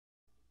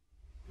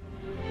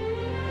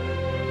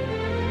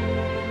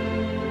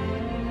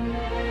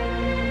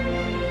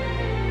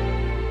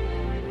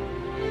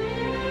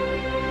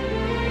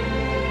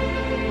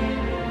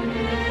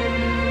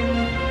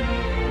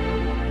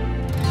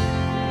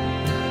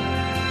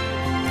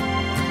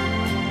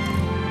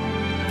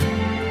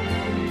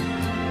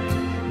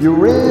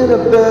You're in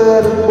a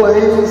better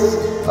place,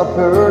 I've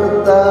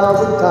heard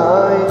 1,000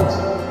 times.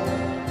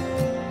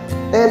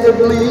 And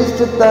at least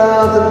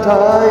 1,000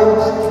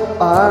 times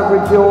I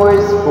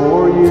rejoice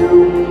for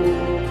you.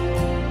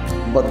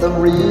 But the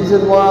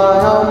reason why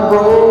I'm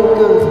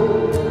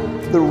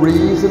broken, the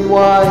reason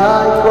why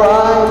I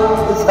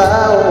cry, is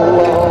how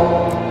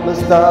long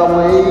must I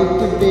wait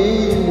to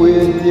be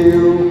with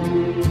you?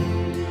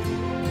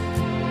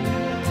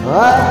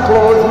 I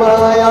close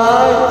my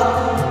eyes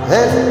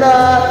and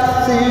I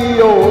see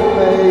your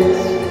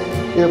face.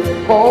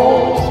 If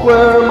home's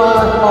where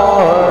my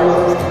heart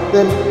is,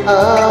 then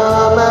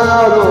I'm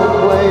out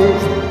of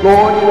place.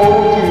 Lord,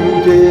 won't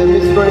you give me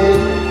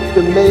strength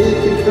to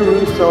make it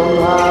through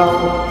somehow?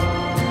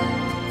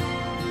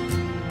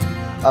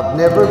 I've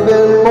never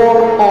been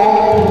more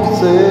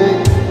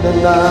homesick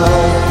than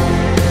now.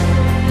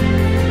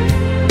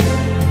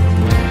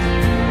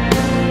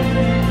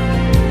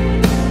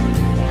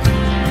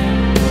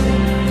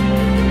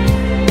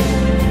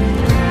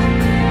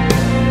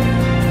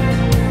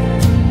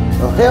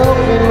 Help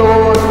me,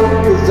 Lord,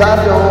 'cause I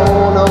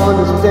don't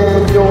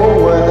understand your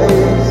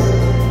ways.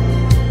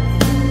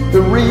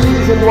 The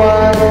reason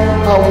why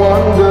I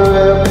wonder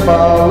if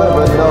I'll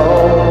ever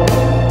know.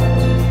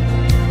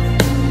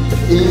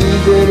 But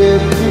even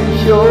if you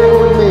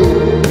showed me,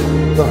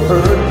 the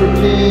hurt would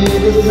be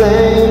the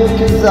same,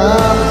 'cause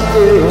I'm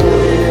still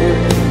here,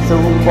 so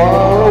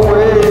far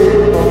away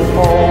from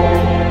home.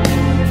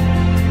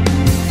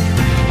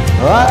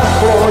 I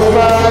close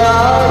my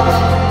eyes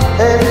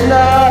and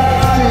I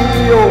see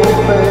your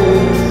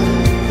face.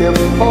 If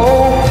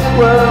home's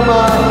where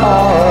my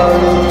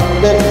heart is,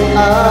 then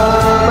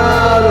I'm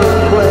out of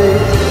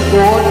place.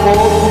 Lord,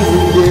 won't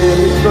you give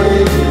me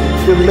strength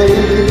to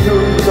make it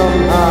through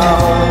somehow?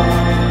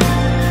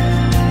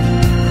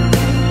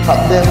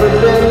 I've never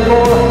been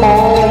more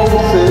home